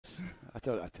I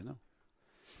don't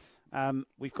know.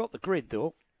 We've got the grid,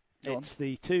 though. It's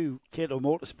the two Cato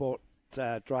Motorsport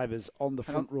drivers on the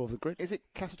front row of the grid. Is it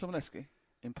Casper Tomaszewski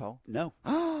in pole? No.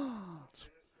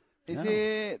 Is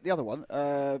it the other one,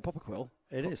 Popperquill?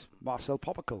 It is. Marcel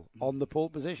Popperquill on the pole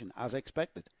position, as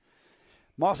expected.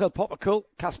 Marcel Popperquill,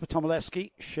 Casper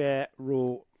Tomaszewski share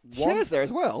row 1. Shares there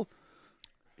as well?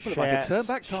 Turn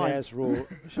back time. Shares row...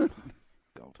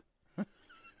 God.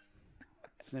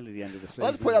 It's nearly the end of the season. I'd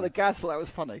like to point out the Gaz thought that was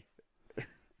funny.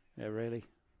 Yeah, really.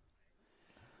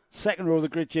 Second row of the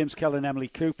grid, James Kell and Emily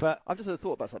Cooper. I've just had a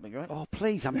thought about something, right? Oh,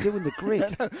 please, I'm doing the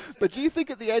grid. No, but do you think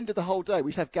at the end of the whole day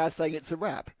we should have Gaz saying it's a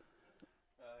wrap?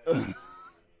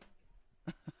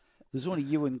 There's only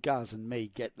you and Gaz and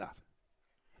me get that.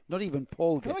 Not even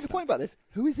Paul gets that. Can I make a point about this?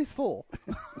 Who is this for?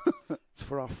 It's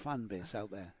for our fan base out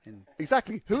there.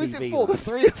 Exactly. Who is TV it for? The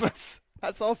three of us.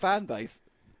 That's our fan base.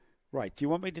 Right. Do you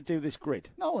want me to do this grid?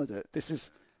 No, I want to do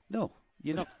it. No,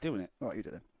 you're not doing it. Right, you do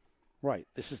it. Right.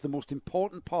 This is the most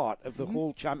important part of the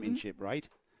whole championship, right?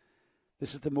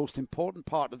 This is the most important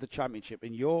part of the championship,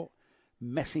 and you're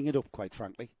messing it up, quite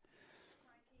frankly.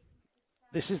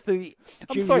 This is the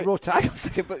junior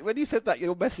Rorax. But when you said that,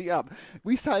 you're messing up.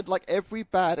 We sound like every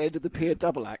bad end of the Pier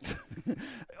double act.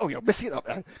 Oh, you're messing it up.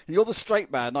 And you're the straight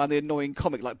man. I'm the annoying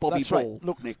comic like Bobby Ball. Right.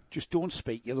 Look, Nick, just don't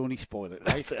speak. You'll only spoil it,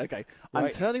 right? Okay. Right. I'm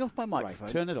turning off my microphone.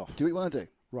 Right. Turn it off. Do what you want to do.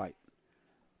 Right.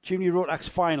 Junior Rorax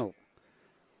final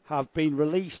have been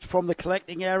released from the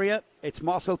collecting area. It's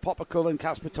Marcel Popperquill and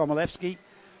Casper Tomaszewski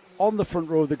on the front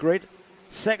row of the grid.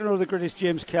 Second row of the grid is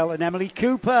James Kell and Emily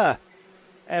Cooper.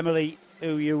 Emily,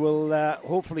 who you will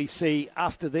hopefully see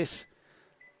after this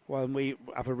when we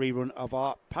have a rerun of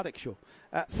our paddock show.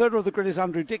 Third row of the grid is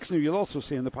Andrew Dixon, who you'll also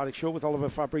see in the paddock show with Oliver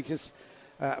Fabricius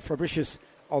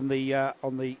on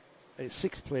the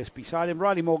sixth place beside him.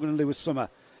 Riley Morgan and Lewis Sumner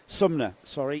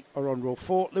are on row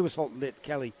 4. Lewis Holton Litt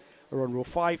Kelly are on row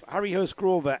 5. Harry Hurst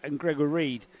Grover and Gregor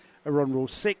Reid are on row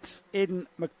 6. Aidan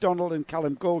McDonald and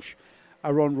Callum Gauche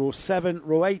are on row 7.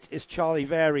 Row 8 is Charlie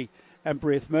Vary and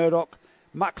Braith Murdoch.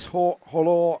 Max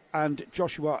Hollor and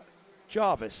Joshua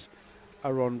Jarvis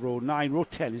are on row 9. Row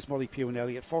 10 is Molly Pugh and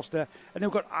Elliot Foster. And then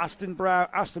we've got Aston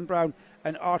Brown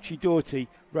and Archie Doherty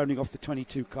rounding off the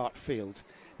 22 kart field.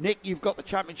 Nick, you've got the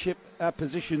championship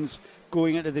positions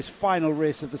going into this final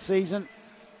race of the season.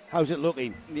 How's it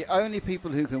looking? The only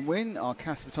people who can win are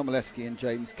Casper Tomaszewski and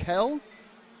James Kell.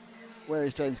 Where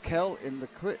is James Kell in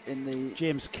the?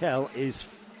 James Kell is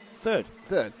third.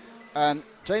 Third, and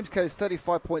James Kell is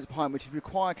 35 points behind, which would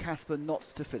require Casper not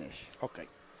to finish. Okay.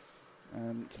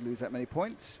 To lose that many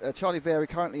points. Charlie Vary,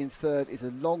 currently in third, is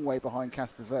a long way behind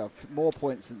Casper Vale. More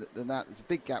points than that. There's a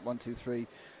big gap, 1, 2, 3.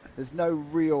 There's no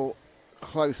real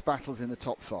close battles in the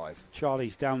top 5.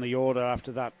 Charlie's down the order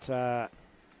after that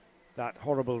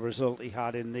horrible result he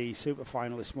had in the super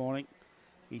final this morning.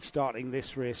 He's starting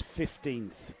this race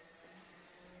 15th.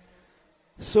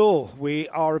 So we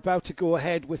are about to go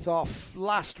ahead with our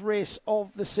last race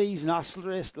of the season,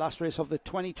 last race of the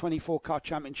 2024 Kart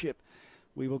Championship.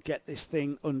 We will get this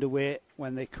thing underway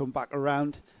when they come back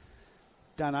around.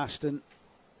 Dan Ashton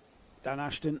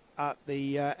at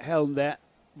the helm there,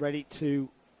 ready to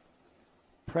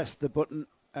press the button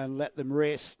and let them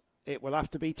race. It will have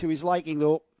to be to his liking,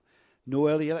 though. No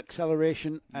early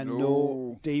acceleration and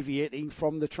no deviating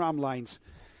from the tram lines.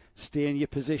 Stay in your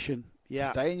position.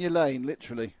 Yeah. Stay in your lane,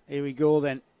 literally. Here we go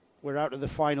then. We're out of the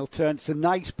final turn. It's a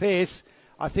nice pace.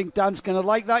 I think Dan's going to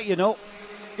like that, you know.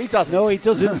 He doesn't. No, he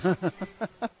doesn't.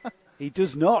 He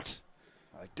does not.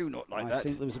 I do not like that. I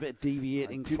think there was a bit of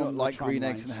deviating from the tram lines. I do not like green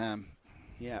eggs and ham.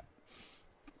 Yeah.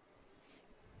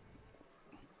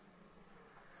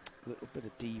 A little bit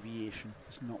of deviation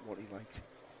is not what he liked.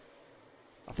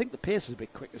 I think the pace was a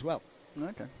bit quick as well.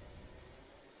 Okay.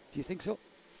 Do you think so?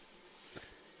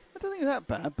 I don't think it's that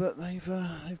bad, but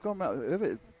they've gone out with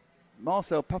it.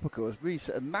 Marcel Popperquill has really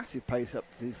set a massive pace up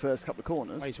to the first couple of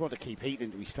corners. Well, he's want to keep heat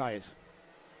into his tyres.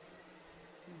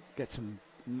 Get some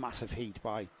massive heat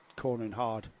by cornering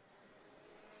hard.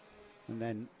 And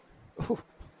then,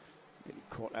 getting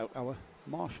caught out our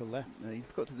Marshall there. Yeah,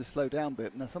 you've got to just slow down a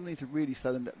bit. Now, somebody needs to really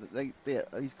slow them down.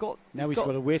 He's got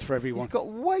to wait for everyone. He's got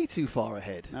way too far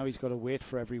ahead. Now he's got to wait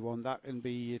for everyone. That can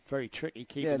be very tricky,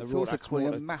 keeping the Rorax also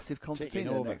calling a massive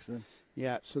concertina next to them.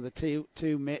 Yeah, so the two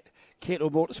Cato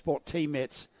Motorsport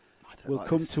teammates will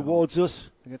come towards us.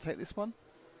 They're going to take this one?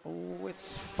 Oh,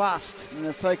 it's fast. And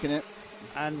they're taking it.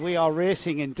 And we are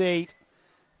racing indeed.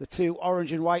 The two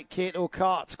orange and white Cato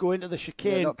karts go into the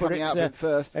chicane. Not coming out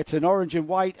first. It's an orange and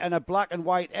white and a black and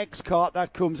white X kart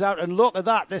that comes out. And look at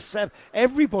that.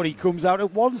 Everybody comes out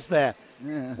at once there.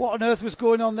 Yeah. What on earth was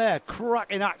going on there?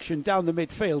 Cracking action down the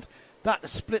midfield. that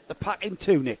split the pack in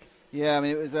two, Nick. Yeah, I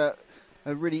mean, it was a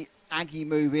really aggy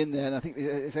move in there, and I think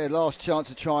it's their last chance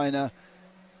to try and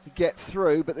get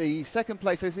through. But the second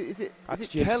place, is it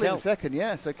Kell in second?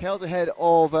 Yeah, so Kell's ahead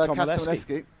of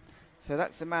Tomaszewski. So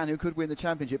that's the man who could win the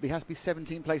championship. He has to be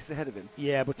 17 places ahead of him.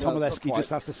 Yeah, but Tomaszewski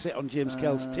just has to sit on James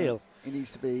Kell's tail. He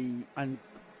needs to be... And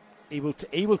he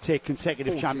will take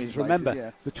consecutive champions. Places,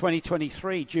 remember, the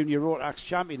 2023 Junior Rorax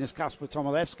champion is Kasper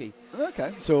Tomaszewski.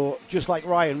 Okay. So just like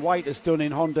Ryan White has done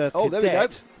in Honda Cadet. There we go.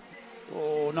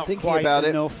 Oh, not Thinking quite about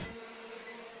enough.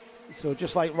 So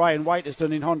just like Ryan White has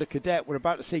done in Honda Cadet, we're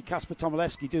about to see Kasper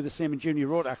Tomaszewski do the same in Junior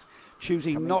Rotax,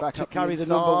 choosing not to carry the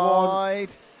number one.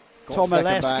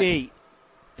 Tomaszewski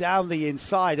down the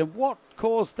inside. And what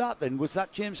caused that then? Was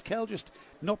that James Kell just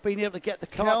not being able to get the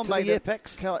car to the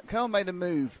apex? Kell made a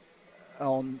move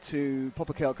on to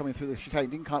Popper Kell coming through the chicane.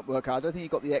 Didn't quite work out. I don't think he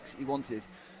got the exit he wanted.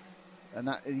 And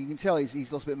that you can tell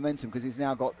he's lost a bit of momentum because he's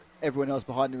now got everyone else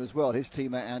behind him as well. His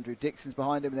teammate Andrew Dixon's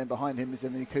behind him, and then behind him is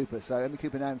Emily Cooper. So Emily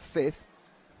Cooper now in fifth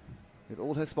with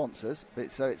all her sponsors.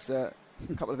 So it's a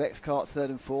couple of X-Karts third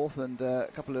and fourth, and a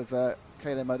couple of KLM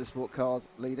Motorsport cars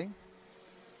leading.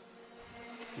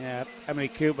 Yeah, Emily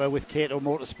Cooper with Kato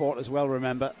Motorsport as well,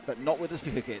 remember. But not with the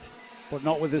sticker kit. But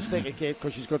not with the sticker kit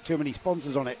because she's got too many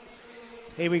sponsors on it.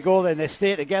 Here we go then. They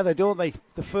stay together, don't they?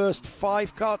 The first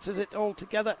 5 karts, is it all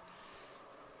together?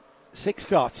 6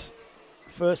 karts.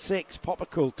 First 6,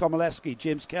 Popperkull, Tomaszewski,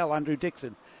 James Kell, Andrew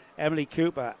Dixon, Emily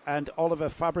Cooper and Oliver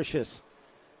Fabricius.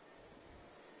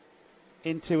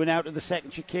 Into and out of the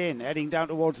second chicane, heading down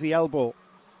towards the elbow.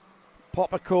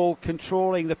 Popperkull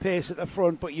controlling the pace at the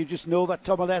front, but you just know that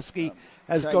Tomaszewski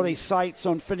has got his sights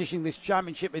on finishing this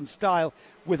championship in style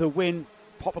with a win.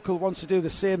 Popperkull wants to do the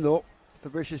same though.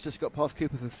 Fabricius just got past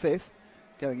Cooper for 5th,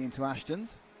 going into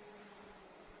Ashton's.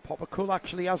 Popperkull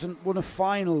actually hasn't won a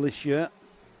final this year.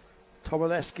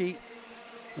 Tomaszewski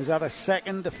has had a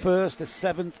second, a first, a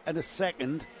 7th and a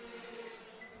 2nd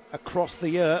across the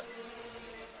year.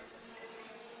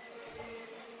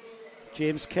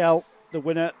 James Kell, the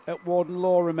winner at Warden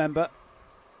Law, remember,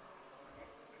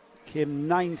 came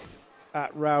 9th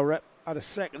at Rowrah, had a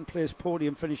 2nd place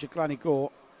podium finish at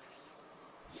Glencoe.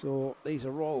 So these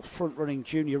are all front-running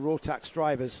Junior Rotax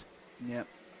drivers. Yeah.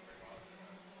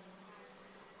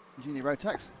 Junior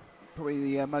Rotax,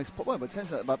 probably the most popular, but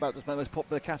it about the most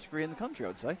popular category in the country, I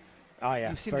would say. Oh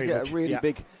yeah, you seem to get a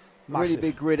really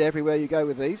big grid everywhere you go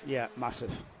with these. Yeah,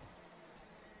 massive.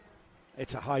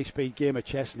 It's a high-speed game of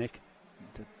chess, Nick.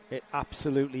 It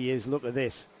absolutely is. Look at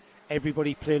this.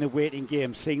 Everybody playing a waiting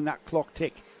game, seeing that clock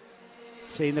tick.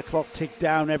 Seeing the clock tick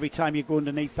down every time you go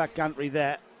underneath that gantry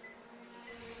there.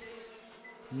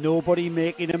 Nobody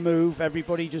making a move.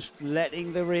 Everybody just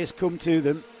letting the race come to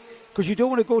them. Because you don't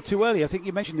want to go too early. I think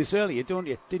you mentioned this earlier,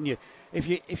 didn't you?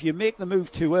 If you make the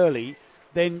move too early,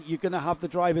 then you're going to have the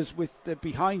drivers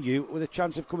behind you with a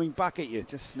chance of coming back at you.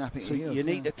 Just snapping. So you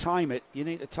need to time it. You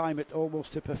need to time it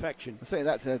almost to perfection. I say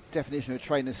that's a definition of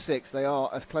trainer 6. They are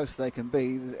as close as they can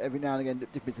be. Every now and again,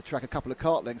 dip the track, a couple of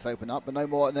kart lengths open up, but no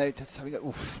more. And they're just having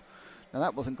oof. Now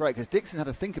that wasn't great because Dixon had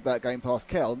to think about going past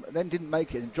Kell, then didn't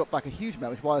make it and dropped back a huge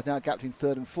amount, which is why there's now a gap between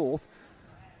 3rd and 4th.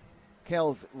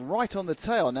 Kell's right on the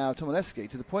tail now of Tomaszewski,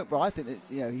 to the point where I think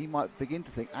that he might begin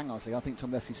to think, hang on a second, I think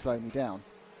Tomaszewski's slowing me down.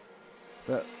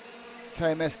 But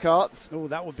KMS karts. Oh,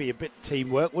 that would be a bit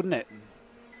teamwork, wouldn't it?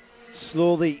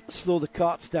 Slow the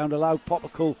karts down, allow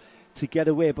Popperkull to get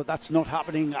away, but that's not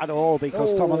happening at all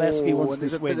because Tomaszewski wants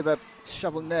this win. There's a bit of a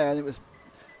shovel in there, and it was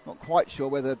not quite sure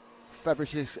whether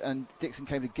Fabricius and Dixon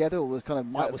came together, or was kind of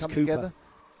might have come together.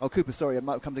 Oh, Cooper, sorry, it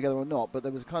might have come together or not, but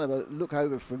there was kind of a look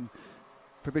over from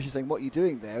Fabricius saying, "What are you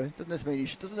doing there?" It doesn't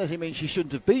necessarily mean she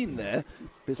shouldn't have been there,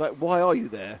 but it's like, why are you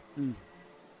there?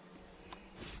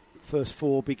 First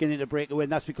 4 beginning to break away,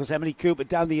 and that's because Emily Cooper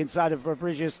down the inside of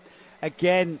Fabricius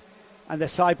again, and they're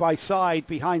side by side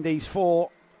behind these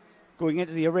 4 going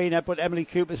into the arena, but Emily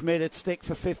Cooper's made it stick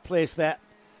for 5th place there.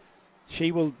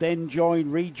 She will then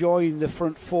rejoin the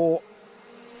front 4.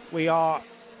 We are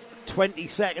 20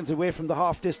 seconds away from the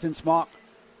half distance mark.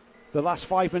 The last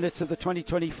 5 minutes of the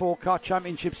 2024 Kart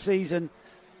Championship season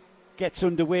gets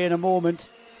underway in a moment.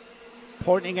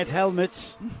 Pointing at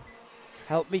helmets.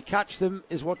 Help me catch them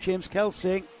is what James Kell's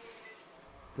saying.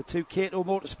 The 2 Kato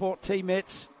Motorsport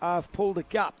teammates have pulled a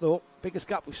gap though. Biggest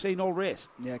gap we've seen all race.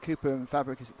 Yeah, Cooper and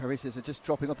Fabricius are just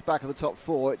dropping off the back of the top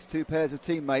 4. It's 2 pairs of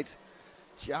teammates.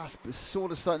 Just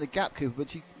sort of starting to gap Cooper, but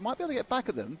she might be able to get back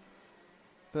at them.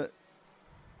 But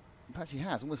in fact she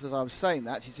has, almost as I was saying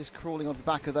that. She's just crawling onto the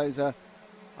back of those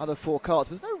other 4 karts.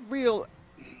 There's no real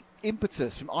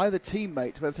impetus from either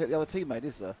teammate to overtake the other teammate,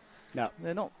 is there? No.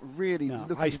 They're not really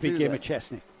looking high-speed to do game that. of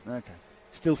chess, Nick. Okay.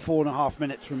 Still 4.5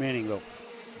 minutes remaining, though.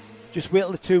 Just wait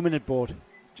till the 2-minute board.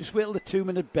 Just wait till the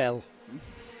 2-minute bell.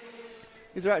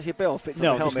 Is there actually a bell fixed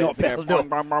No, on the helmet? it's not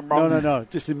a bell. No.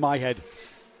 Just in my head.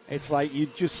 It's like you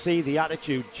just see the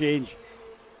attitude change.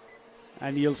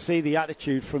 And you'll see the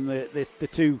attitude from the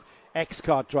two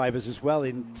X-Kart drivers as well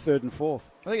in third and fourth.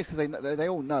 I think it's because they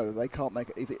all know they can't make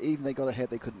it. Even they got ahead,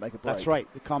 they couldn't make a break. That's right.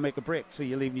 They can't make a break, so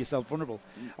you're leaving yourself vulnerable.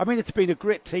 I mean, it's been a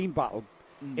great team battle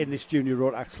in this junior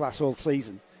Rorax class all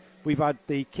season. We've had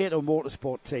the Cato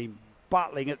Motorsport team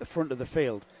battling at the front of the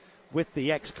field with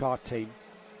the X-Kart team.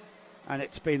 And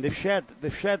it's been they've shared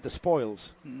the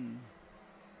spoils.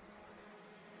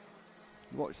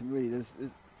 Watch them really.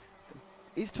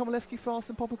 Is Tomaszewski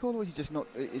faster than Poppercorn, or is he just not?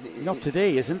 Not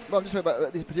today, isn't? Well, I'm just talking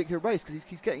about this particular race because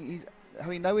he's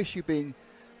having no issue being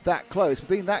that close. But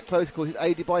being that close, of course, is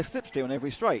aided by slipstream on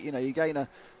every straight. You know, you gain a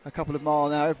couple of mile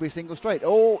an hour every single straight.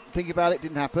 Oh, think about it,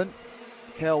 didn't happen.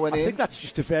 Kel went in. I think that's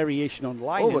just a variation on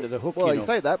line into the hook. Well, you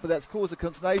say that, but that's caused a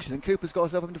consternation, and Cooper's got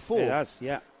herself into fourth. It has,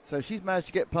 yeah. So she's managed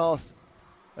to get past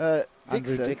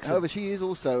Dixon. However, she is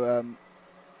also.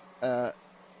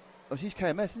 She's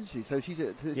KMS, isn't she? So she's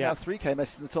now 3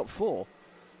 KMS in the top 4.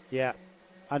 Yeah.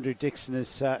 Andrew Dixon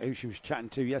is who she was chatting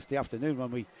to yesterday afternoon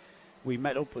when we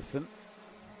met up with them.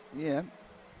 Yeah.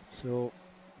 So.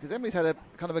 Because Emily's had a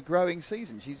kind of a growing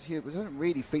season. She hasn't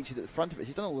really featured at the front of it.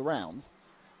 She's done all the rounds.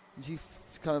 And she's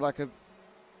kind of like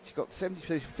she got 70.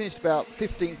 So she finished about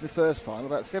 15th in the first final,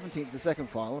 about 17th in the second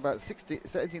final, about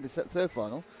 17th in the third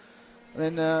final.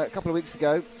 And then a couple of weeks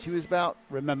ago, she was about...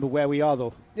 Remember where we are,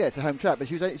 though. Yeah, it's a home track, but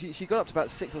she got up to about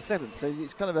 6th or 7th, so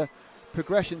it's kind of a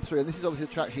progression through. And this is obviously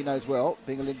a track she knows well,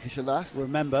 being a Lincolnshire lass.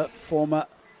 Remember, former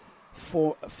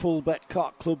Fulbeck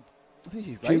Kart Club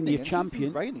junior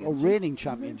champion, reigning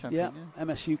champion, yeah,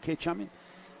 MSUK champion.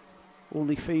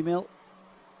 Only female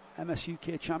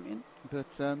MSUK champion.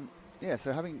 But... yeah,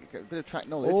 so having a bit of track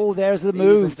knowledge. Oh, there's the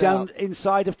move down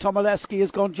inside of Tomaszewski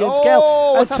has gone James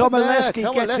Kell. And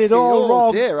Tomaszewski gets it all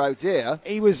wrong. Oh dear.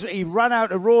 He ran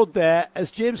out of road there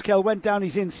as James Kell went down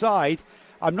his inside.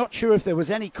 I'm not sure if there was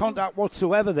any contact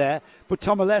whatsoever there, but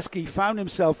Tomaszewski found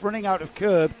himself running out of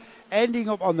curb, ending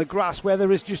up on the grass where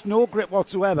there is just no grip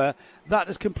whatsoever. That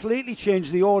has completely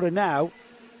changed the order now.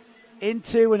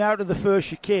 Into and out of the first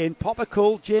chicane.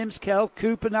 Poppercull, James Kell,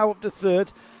 Cooper now up to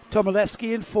third.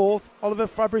 Tomaszewski in fourth, Oliver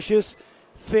Fabricius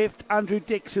fifth, Andrew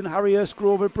Dixon, Harry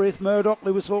Erskrover, Braith Murdoch,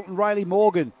 Lewis Holton, Riley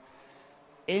Morgan.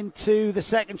 Into the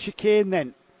second chicane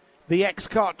then. The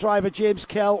X-Kart driver James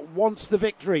Kell wants the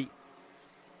victory.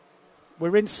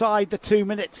 We're inside the 2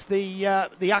 minutes. The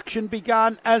action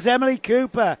began as Emily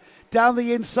Cooper down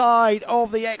the inside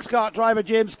of the X-Kart driver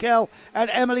James Kell, and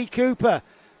Emily Cooper,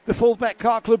 the Fulbeck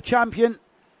Kart Club champion,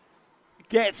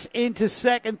 gets into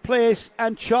second place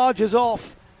and charges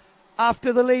off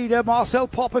after the leader, Marcel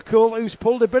Poppercull, who's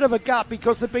pulled a bit of a gap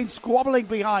because they've been squabbling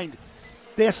behind.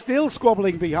 They're still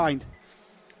squabbling behind.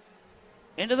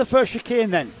 Into the first chicane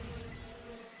then.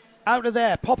 Out of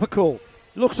there, Poppercull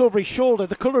looks over his shoulder.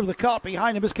 The colour of the kart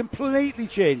behind him has completely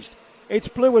changed. It's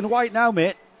blue and white now,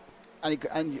 mate. And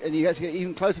you have to get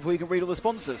even closer before you can read all the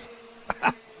sponsors.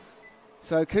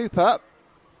 So Cooper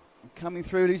coming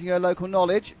through, losing her local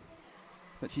knowledge.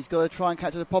 But she's got to try and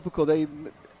catch the Poppercull.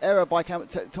 The error by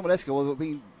Tomaszewski, or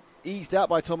being eased out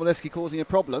by Tomaszewski, causing a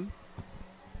problem.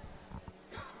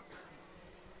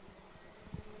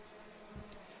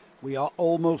 We are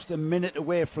almost a minute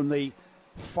away from the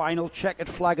final checkered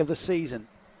flag of the season.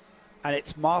 And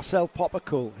it's Marcel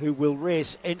Poppercull who will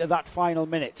race into that final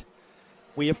minute.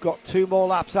 We have got 2 more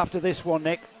laps after this one,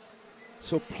 Nick.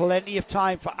 So plenty of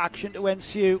time for action to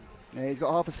ensue. Yeah, he's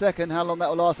got half a second. How long that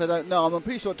will last, I don't know. I'm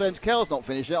pretty sure James Kell's not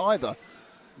finished it either.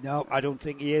 No, I don't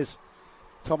think he is.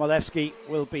 Tomaszewski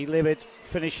will be livid,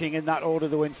 finishing in that order,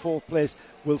 though, in fourth place.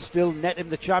 Will still net him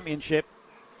the championship.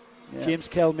 Yeah. James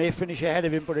Kell may finish ahead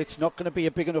of him, but it's not going to be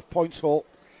a big enough points haul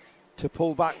to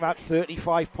pull back that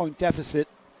 35-point deficit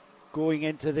going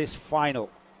into this final.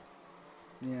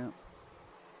 Yeah.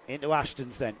 Into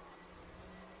Ashton's then.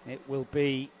 It will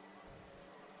be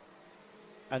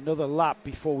another lap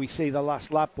before we see the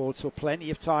last lap board, so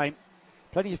plenty of time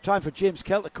for James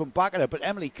Kell to come back at her, but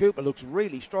Emily Cooper looks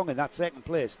really strong in that second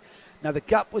place. Now the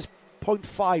gap was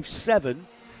 0.57,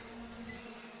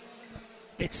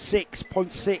 it's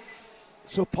 6.6,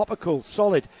 so Poppercull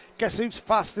solid. Guess who's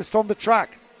fastest on the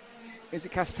track? Is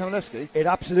it Kasper Tomaszewski? It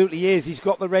absolutely is. He's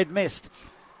got the red mist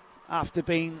after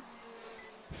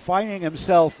finding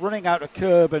himself running out a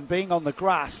curb and being on the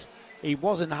grass. He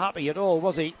wasn't happy at all,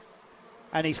 was he?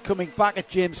 And he's coming back at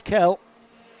James Kell.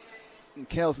 And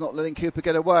Kell's not letting Cooper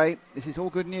get away. This is all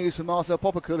good news for Marcel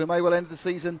Poppercull, who may well end the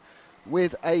season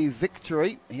with a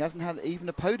victory. He hasn't had even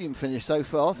a podium finish so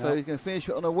far, so No. he's going to finish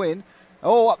on a win.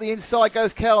 Oh, up the inside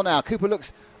goes Kel now. Cooper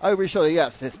looks over his shoulder.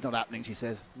 Yes, that's not happening, she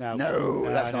says. No,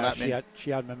 that's not happening. She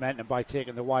had momentum by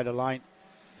taking the wider line.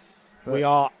 But we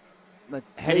are the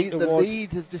heading towards...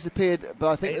 lead has disappeared, but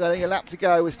I think there's only a lap to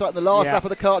go. We're starting the last lap of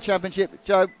the Kart Championship.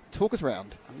 Joe, talk us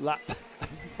round.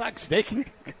 Thanks, Nick.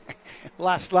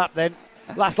 Last lap then.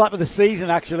 Last lap of the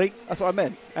season, actually. That's what I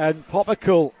meant. And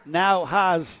Poppicle now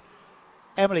has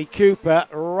Emily Cooper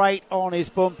right on his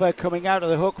bumper, coming out of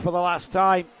the hook for the last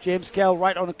time. James Kell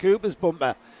right on Cooper's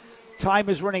bumper. Time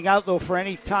is running out, though, for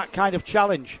any kind of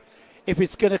challenge. If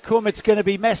it's going to come, it's going to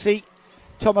be messy.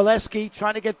 Tomaszewski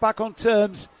trying to get back on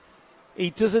terms. He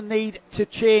doesn't need to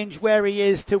change where he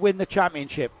is to win the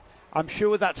championship. I'm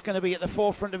sure that's going to be at the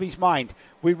forefront of his mind.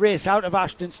 We race out of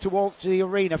Ashton's towards the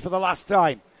arena for the last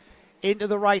time. Into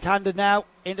the right-hander now,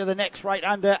 into the next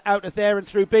right-hander, out of there and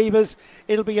through Beavers.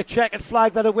 It'll be a checkered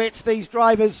flag that awaits these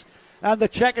drivers. And the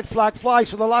checkered flag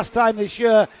flies for the last time this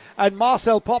year. And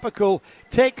Marcel Poppicle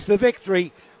takes the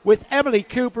victory with Emily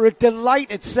Cooper a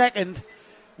delighted second.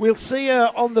 We'll see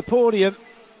her on the podium.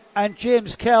 And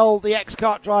James Kell, the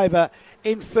ex-kart driver,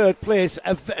 in third place.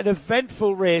 An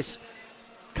eventful race.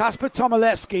 Kasper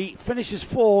Tomaszewski finishes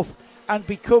fourth and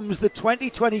becomes the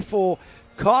 2024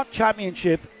 Kart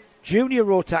Championship Junior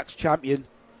Rotax champion.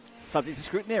 Subject to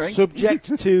scrutineering.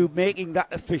 Subject to making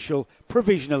that official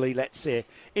provisionally, let's say.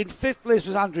 In fifth place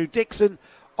was Andrew Dixon.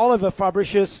 Oliver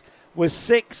Fabricius was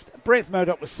sixth. Braith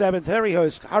Murdoch was seventh. Harry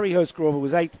Hurstgrover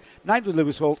was eighth. Ninth was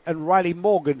Lewis Holt. And Riley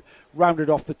Morgan rounded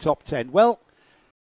off the top 10. Well,